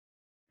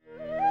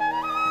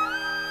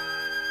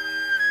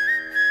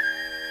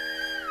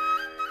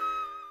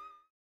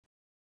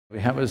We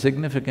have a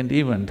significant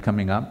event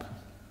coming up.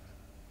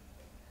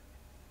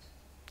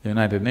 The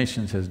United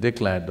Nations has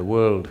declared the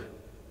World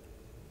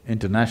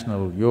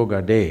International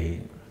Yoga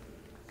Day.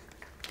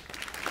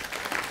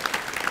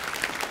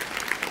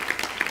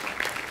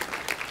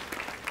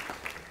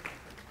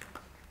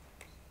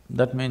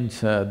 That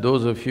means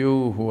those of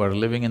you who are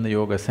living in the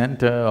yoga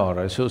center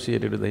or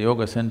associated with the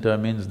yoga center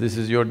means this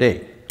is your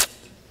day.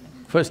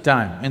 First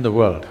time in the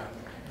world,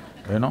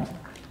 you know.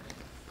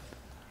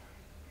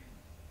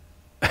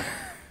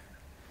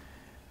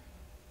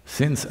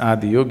 Since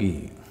Adi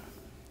Yogi,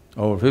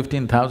 over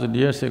 15,000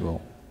 years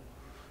ago,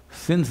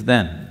 since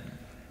then,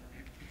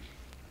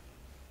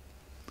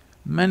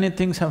 many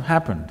things have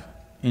happened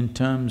in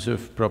terms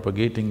of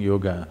propagating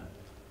yoga,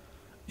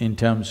 in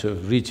terms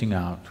of reaching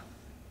out.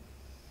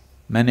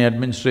 Many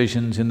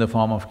administrations in the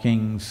form of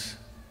kings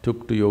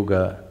took to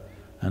yoga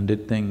and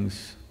did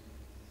things.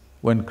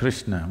 When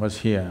Krishna was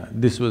here,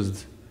 this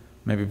was…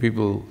 maybe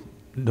people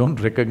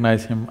don't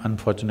recognize him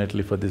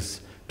unfortunately for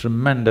this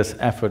tremendous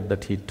effort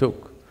that he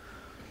took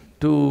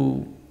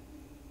to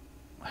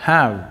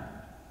have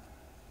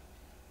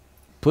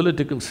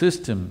political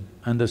system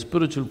and the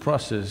spiritual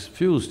process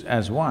fused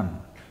as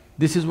one.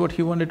 This is what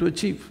he wanted to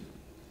achieve.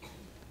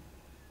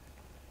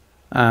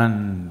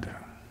 And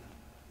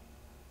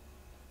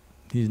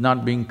he's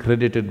not being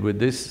credited with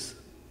this.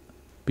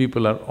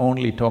 People are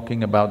only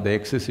talking about the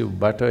excessive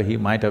butter he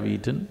might have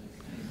eaten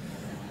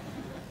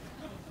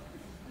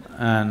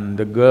and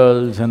the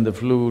girls and the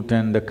flute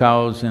and the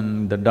cows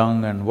and the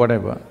dung and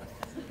whatever.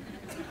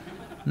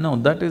 No,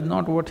 that is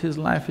not what his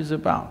life is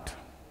about.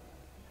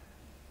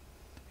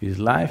 His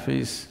life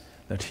is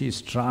that he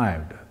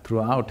strived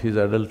throughout his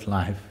adult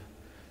life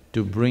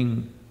to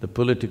bring the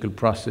political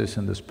process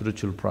and the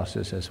spiritual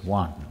process as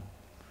one.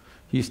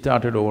 He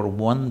started over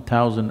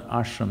 1,000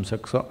 ashrams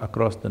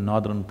across the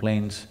northern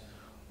plains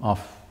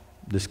of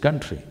this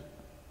country.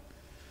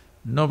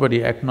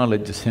 Nobody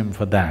acknowledges him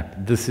for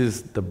that. This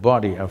is the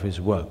body of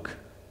his work,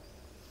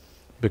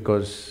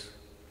 because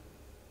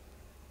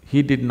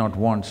he did not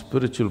want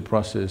spiritual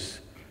process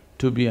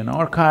to be an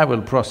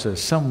archival process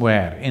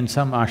somewhere in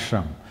some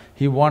ashram.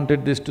 He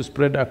wanted this to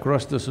spread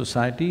across the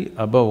society.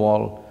 Above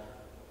all,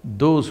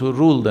 those who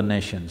rule the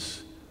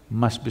nations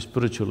must be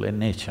spiritual in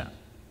nature.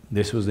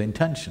 This was the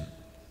intention.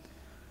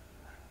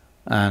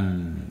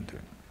 And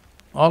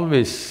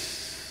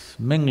always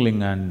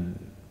mingling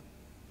and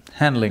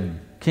handling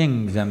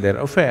kings and their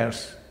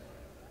affairs,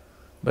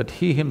 but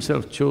he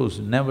himself chose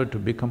never to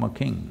become a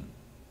king.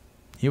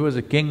 He was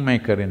a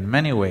kingmaker in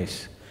many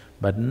ways,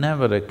 but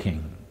never a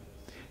king.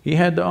 He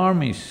had the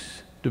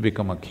armies to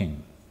become a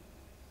king.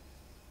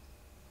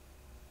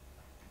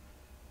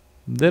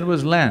 There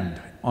was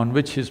land on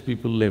which his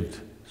people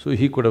lived, so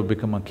he could have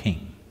become a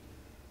king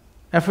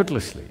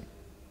effortlessly.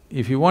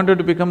 If he wanted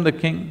to become the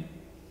king,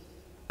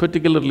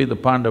 particularly the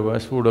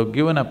Pandavas would have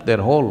given up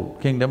their whole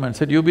kingdom and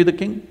said, "You be the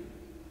king."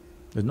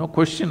 There's no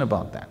question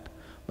about that.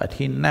 But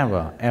he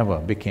never ever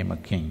became a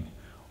king,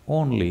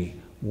 only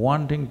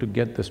wanting to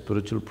get the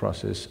spiritual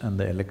process and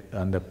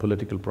the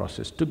political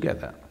process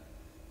together.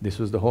 This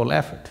was the whole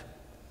effort.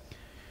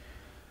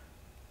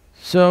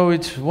 So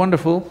it's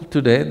wonderful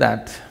today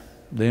that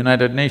the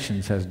United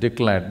Nations has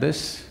declared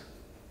this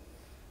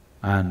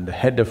and the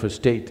head of a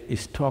state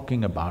is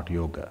talking about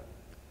yoga.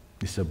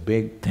 It's a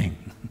big thing.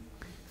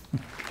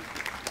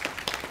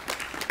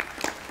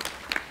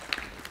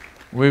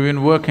 We've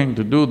been working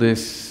to do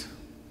this,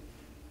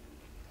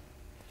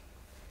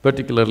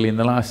 particularly in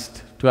the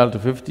last 12 to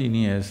 15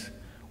 years,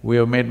 we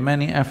have made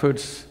many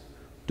efforts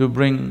to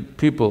bring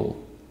people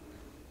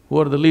who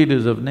are the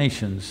leaders of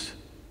nations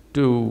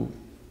to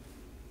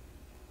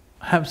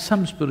have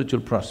some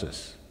spiritual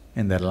process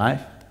in their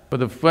life. For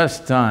the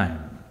first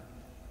time,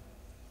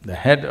 the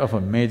head of a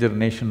major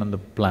nation on the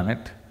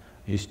planet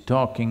is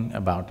talking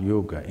about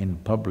yoga in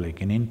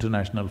public, in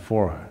international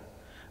fora.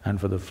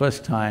 And for the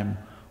first time,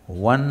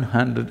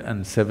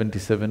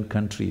 177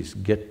 countries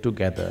get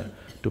together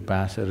to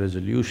pass a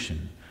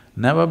resolution.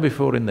 Never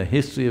before in the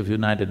history of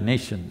United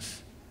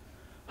Nations,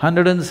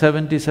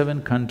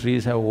 177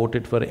 countries have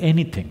voted for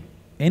anything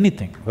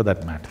for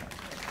that matter.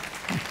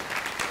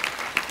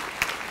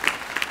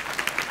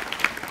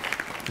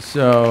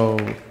 So,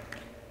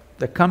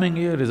 the coming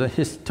year is a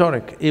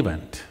historic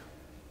event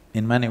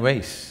in many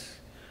ways,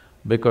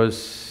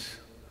 because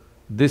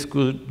this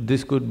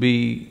could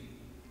be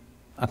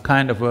a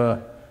kind of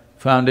a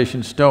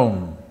foundation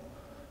stone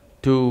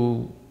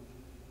to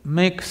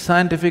make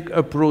scientific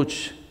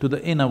approach to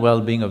the inner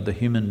well-being of the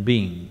human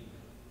being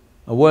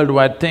a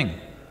worldwide thing.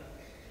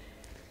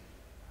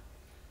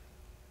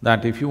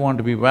 That if you want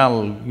to be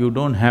well, you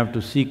don't have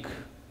to seek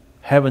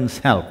heaven's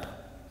help.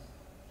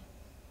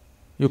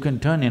 You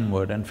can turn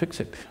inward and fix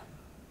it.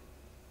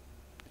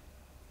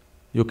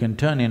 You can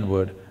turn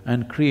inward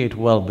and create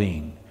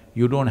well-being.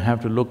 You don't have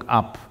to look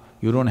up,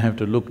 you don't have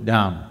to look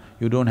down,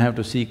 you don't have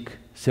to seek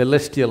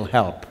celestial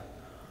help.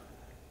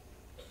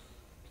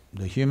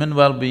 The human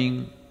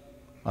well-being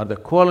or the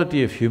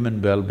quality of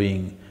human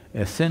well-being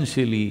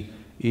essentially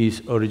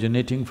is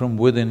originating from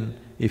within,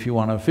 If you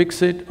want to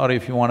fix it or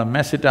if you want to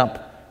mess it up,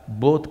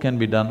 both can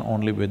be done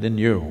only within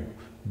you.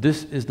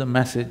 This is the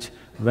message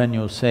when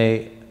you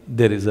say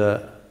there is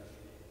a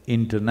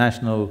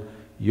International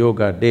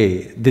Yoga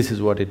Day, this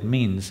is what it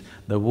means.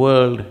 The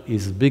world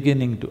is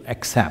beginning to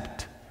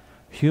accept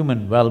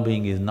human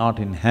well-being is not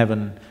in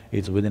heaven,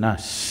 it's within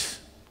us.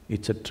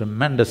 It's a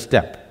tremendous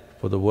step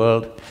for the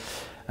world.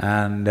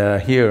 And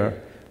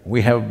here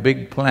we have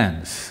big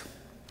plans,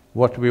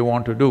 what we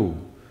want to do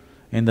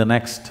in the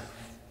next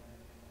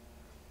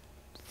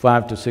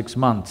 5 to 6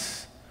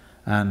 months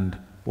and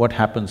what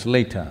happens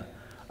later.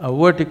 A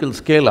vertical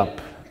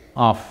scale-up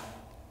of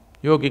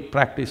yogic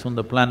practice on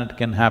the planet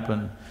can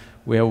happen.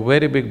 We have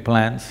very big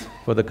plans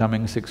for the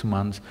coming 6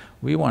 months.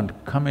 We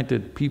want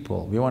committed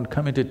people, we want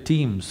committed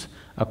teams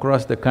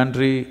across the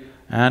country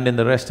and in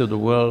the rest of the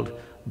world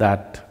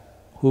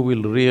who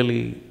will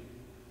really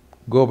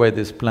go by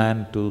this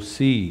plan to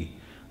see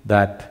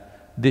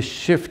that this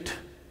shift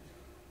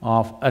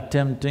of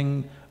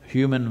attempting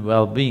human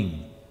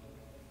well-being,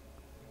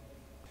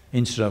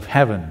 instead of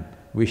heaven,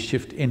 we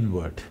shift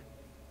inward.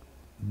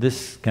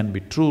 This can be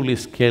truly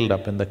scaled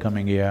up in the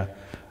coming year.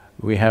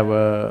 We have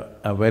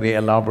a very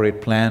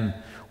elaborate plan.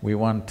 We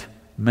want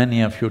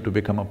many of you to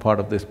become a part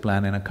of this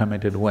plan in a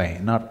committed way,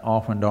 not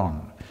off and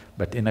on,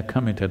 but in a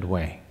committed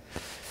way.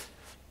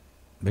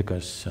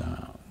 Because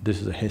this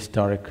is a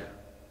historic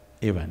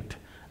event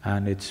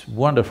and it's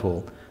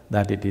wonderful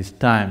that it is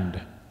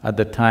timed at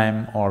the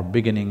time or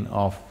beginning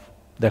of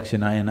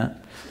Dakshinayana.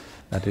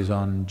 That is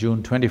on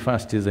June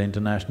 21st is the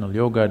International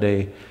Yoga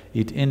Day.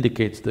 It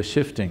indicates the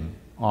shifting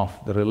of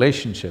the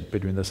relationship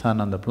between the sun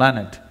and the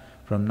planet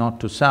from north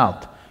to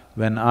south.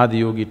 When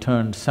Adiyogi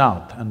turned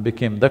south and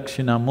became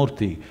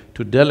Dakshinamurti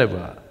to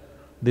deliver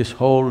this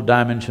whole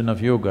dimension of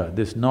yoga,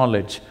 this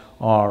knowledge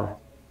or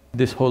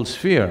this whole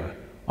sphere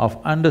of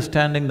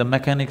understanding the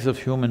mechanics of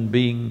human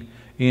being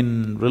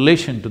in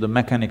relation to the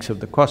mechanics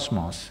of the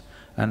cosmos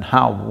and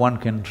how one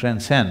can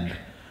transcend,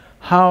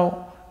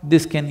 how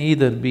this can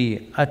either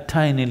be a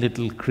tiny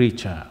little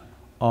creature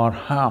or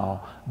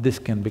how this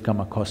can become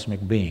a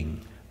cosmic being.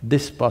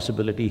 This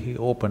possibility he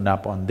opened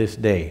up on this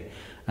day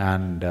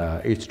and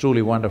it's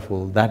truly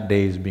wonderful. That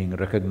day is being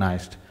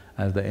recognized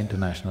as the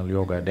International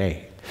Yoga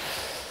Day.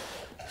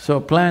 So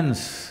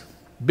plans,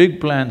 big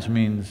plans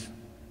means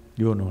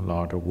you know a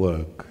lot of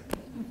work.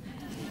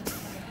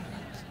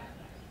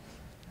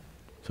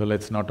 So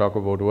let's not talk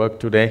about work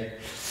today,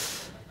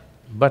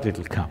 but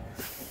it'll come.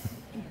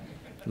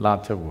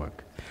 Lots of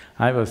work.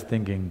 I was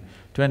thinking,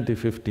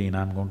 2015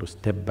 I'm going to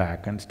step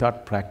back and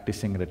start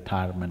practicing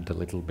retirement a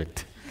little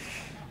bit.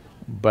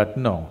 But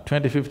no,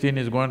 2015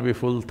 is going to be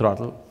full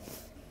throttle.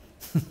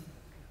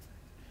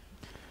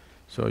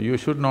 So you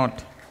should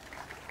not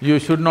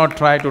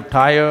try to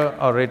tire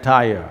or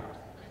retire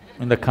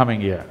in the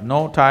coming year.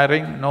 No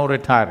tiring, no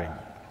retiring,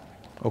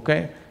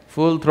 okay?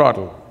 Full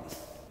throttle.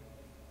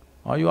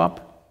 Are you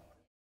up?